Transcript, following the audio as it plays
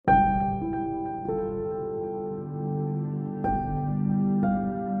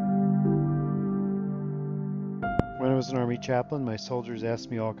was an Army chaplain, my soldiers asked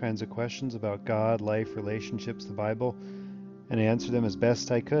me all kinds of questions about God, life, relationships, the Bible, and I answered them as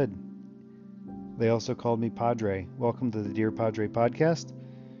best I could. They also called me Padre. Welcome to the Dear Padre podcast.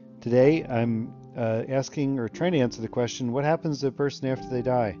 Today I'm asking or trying to answer the question, what happens to a person after they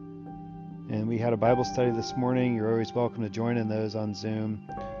die? And we had a Bible study this morning. You're always welcome to join in those on Zoom.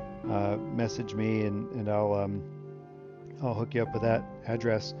 Message me and I'll hook you up with that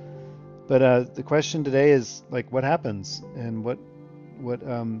address. But the question today is what happens and what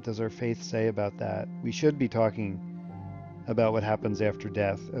does our faith say about that? We should be talking about what happens after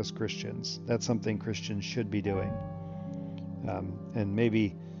death as Christians. That's something Christians should be doing. And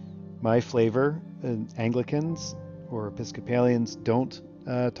maybe my flavor, Anglicans or Episcopalians don't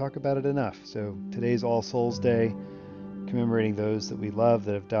talk about it enough. So today's All Souls Day, commemorating those that we love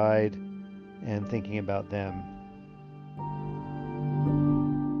that have died and thinking about them.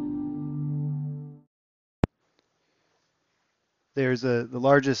 The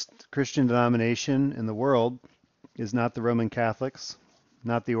largest Christian denomination in the world is not the Roman Catholics,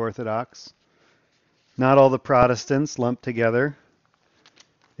 not the Orthodox, not all the Protestants lumped together.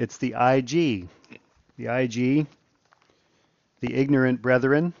 It's the IG. The IG, the ignorant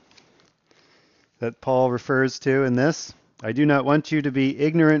brethren that Paul refers to in this. I do not want you to be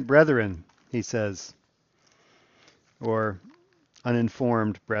ignorant brethren, he says, or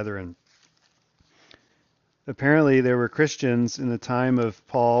uninformed brethren. Apparently there were Christians in the time of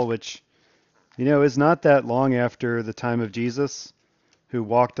Paul, which, is not that long after the time of Jesus, who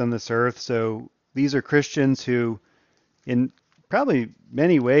walked on this earth. So these are Christians who, in probably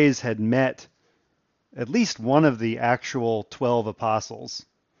many ways, had met at least one of the actual 12 apostles,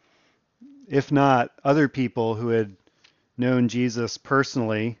 if not other people who had known Jesus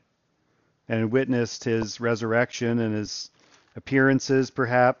personally and witnessed his resurrection and his appearances,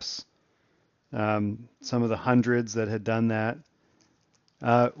 perhaps. Some of the hundreds that had done that,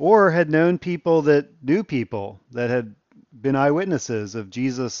 or had known people that knew people that had been eyewitnesses of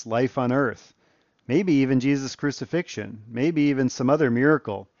Jesus' life on earth, maybe even Jesus' crucifixion, maybe even some other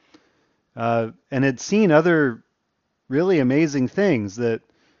miracle, and had seen other really amazing things that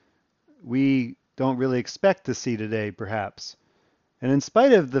we don't really expect to see today, perhaps. And in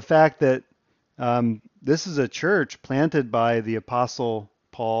spite of the fact that this is a church planted by the Apostle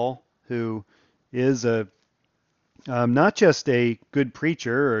Paul, who is not just a good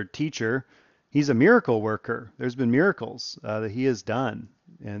preacher or teacher, he's a miracle worker. There's been miracles that he has done.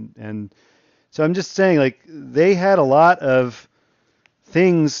 And so I'm just saying, they had a lot of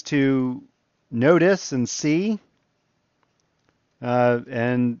things to notice and see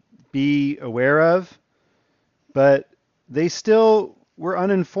and be aware of, but they still were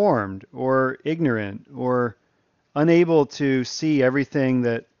uninformed or ignorant or unable to see everything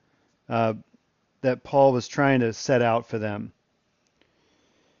that Paul was trying to set out for them.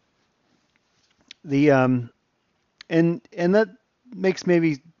 And that makes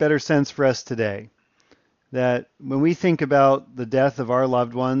maybe better sense for us today. That when we think about the death of our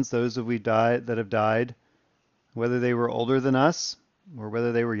loved ones, those that have died, whether they were older than us or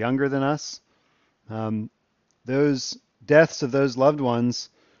whether they were younger than us, those deaths of those loved ones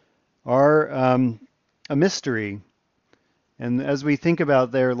are a mystery. And as we think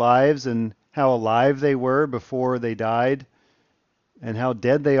about their lives and how alive they were before they died, and how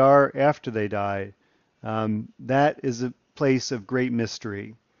dead they are after they die, that is a place of great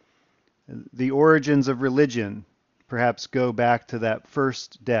mystery. The origins of religion perhaps go back to that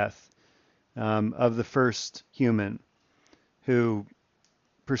first death of the first human, who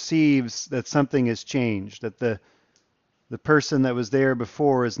perceives that something has changed, that the person that was there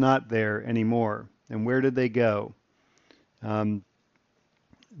before is not there anymore. And where did they go?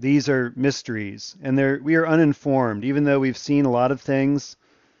 These are mysteries, and we are uninformed. Even though we've seen a lot of things,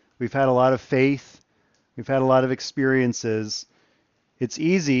 we've had a lot of faith, we've had a lot of experiences, it's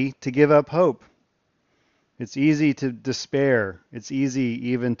easy to give up hope. It's easy to despair. It's easy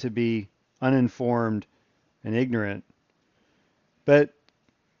even to be uninformed and ignorant. But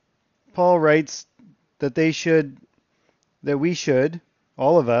Paul writes that we should,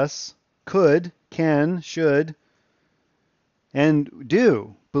 all of us, could, can, should, and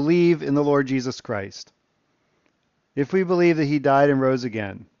do believe in the Lord Jesus Christ. If we believe that he died and rose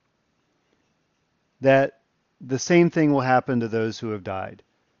again, that the same thing will happen to those who have died.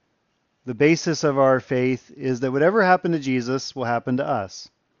 The basis of our faith is that whatever happened to Jesus will happen to us.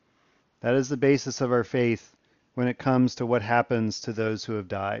 That is the basis of our faith when it comes to what happens to those who have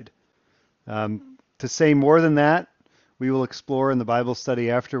died. To say more than that, we will explore in the Bible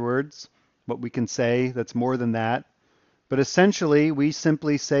study afterwards what we can say that's more than that. But essentially, we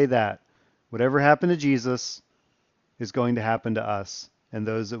simply say that whatever happened to Jesus is going to happen to us and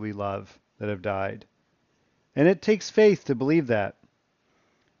those that we love that have died. And it takes faith to believe that.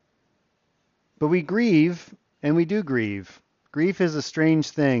 But we grieve, and we do grieve. Grief is a strange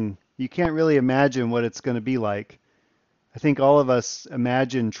thing. You can't really imagine what it's going to be like. I think all of us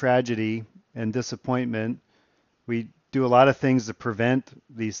imagine tragedy and disappointment. We do a lot of things to prevent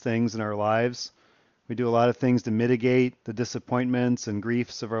these things in our lives. We do a lot of things to mitigate the disappointments and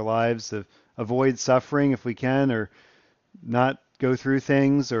griefs of our lives, to avoid suffering if we can, or not go through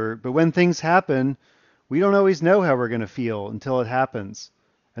things. But when things happen, we don't always know how we're going to feel until it happens.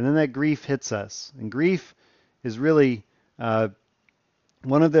 And then that grief hits us. And grief is really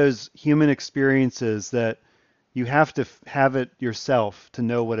one of those human experiences that you have to have it yourself to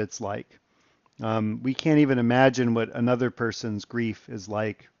know what it's like. We can't even imagine what another person's grief is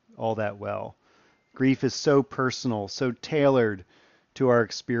like all that well. Grief is so personal, so tailored to our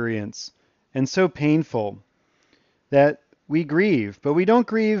experience, and so painful that we grieve. But we don't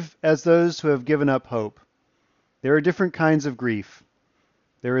grieve as those who have given up hope. There are different kinds of grief.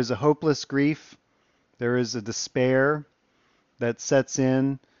 There is a hopeless grief. There is a despair that sets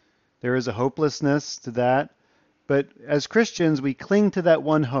in. There is a hopelessness to that. But as Christians, we cling to that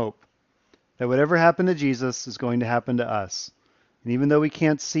one hope, that whatever happened to Jesus is going to happen to us. And even though we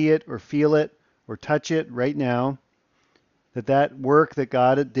can't see it or feel it or touch it right now, that work that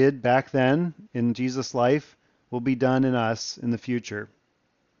God did back then in Jesus' life will be done in us in the future.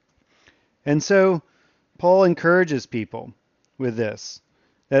 And so Paul encourages people with this,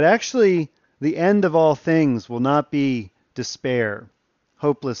 that actually the end of all things will not be despair,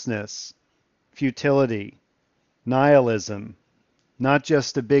 hopelessness, futility, nihilism, not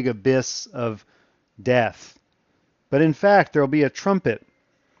just a big abyss of death, but in fact there will be a trumpet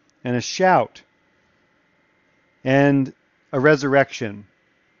and a shout and a resurrection,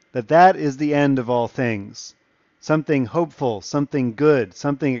 that is the end of all things. Something hopeful, something good,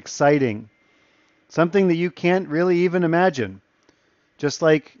 something exciting, something that you can't really even imagine. Just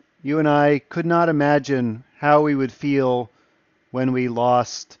like you and I could not imagine how we would feel when we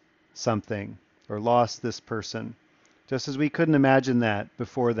lost something or lost this person. Just as we couldn't imagine that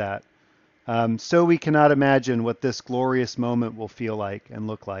before that. So we cannot imagine what this glorious moment will feel like and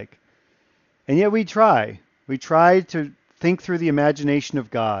look like. And yet we try. We try to think through the imagination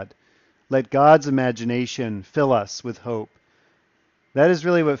of God. Let God's imagination fill us with hope. That is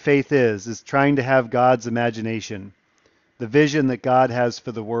really what faith is trying to have God's imagination, the vision that God has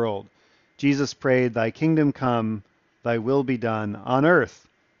for the world. Jesus prayed, "Thy kingdom come, thy will be done on earth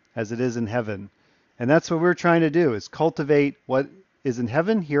as it is in heaven." And that's what we're trying to do, is cultivate what is in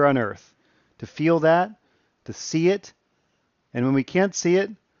heaven here on earth, to feel that, to see it, and when we can't see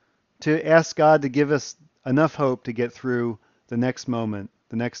it, to ask God to give us enough hope to get through the next moment,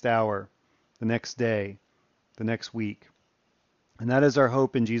 the next hour, the next day, the next week. And that is our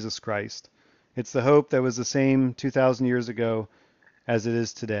hope in Jesus Christ. It's the hope that was the same 2,000 years ago as it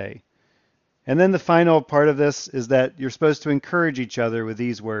is today. And then the final part of this is that you're supposed to encourage each other with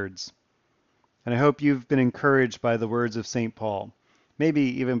these words. And I hope you've been encouraged by the words of St. Paul. Maybe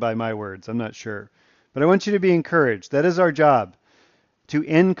even by my words, I'm not sure. But I want you to be encouraged. That is our job. To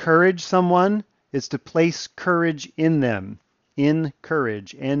encourage someone is to place courage in them.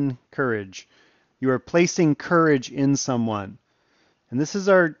 Encourage. You are placing courage in someone. And this is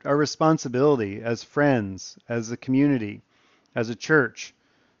our responsibility as friends, as a community, as a church,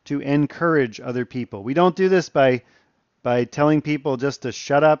 to encourage other people. We don't do this by telling people just to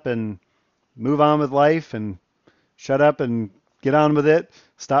shut up and move on with life, and shut up and get on with it.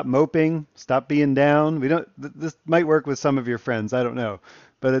 Stop moping. Stop being down. This might work with some of your friends, I don't know.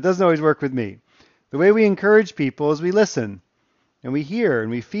 But it doesn't always work with me. The way we encourage people is we listen, and we hear, and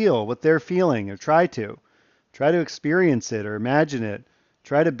we feel what they're feeling, or try to experience it or imagine it.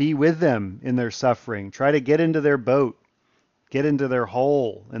 Try to be with them in their suffering. Try to get into their boat, get into their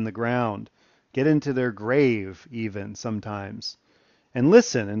hole in the ground, get into their grave even sometimes, and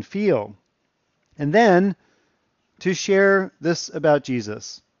listen and feel. And then to share this about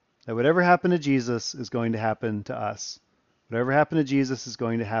Jesus, that whatever happened to Jesus is going to happen to us. Whatever happened to Jesus is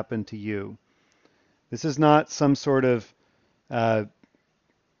going to happen to you. This is not some sort of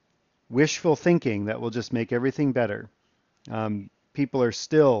wishful thinking that will just make everything better. People are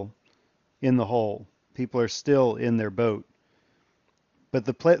still in the hole. People are still in their boat. But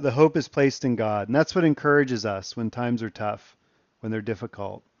the hope is placed in God. And that's what encourages us when times are tough, when they're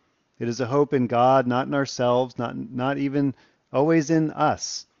difficult. It is a hope in God, not in ourselves, not even always in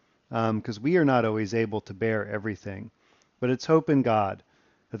us, because we are not always able to bear everything. But it's hope in God,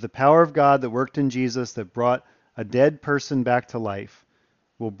 that the power of God that worked in Jesus, that brought a dead person back to life,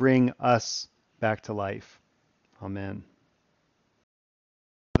 will bring us back to life. Amen.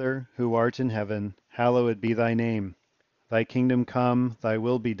 Father, who art in heaven, hallowed be thy name. Thy kingdom come, thy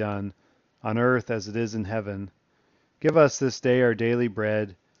will be done, on earth as it is in heaven. Give us this day our daily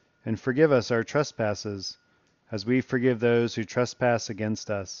bread, and forgive us our trespasses, as we forgive those who trespass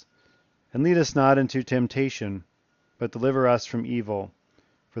against us. And lead us not into temptation, but deliver us from evil.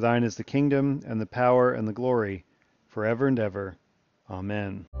 For thine is the kingdom, and the power, and the glory, forever and ever.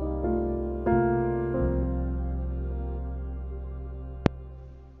 Amen.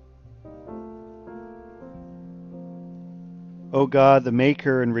 O God, the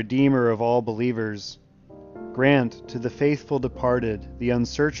Maker and Redeemer of all believers, grant to the faithful departed the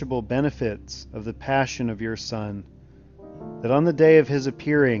unsearchable benefits of the passion of your Son, that on the day of his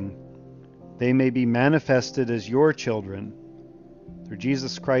appearing they may be manifested as your children, through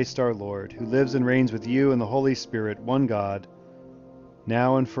Jesus Christ our Lord, who lives and reigns with you in the Holy Spirit, one God,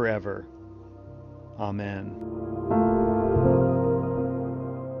 now and forever. Amen.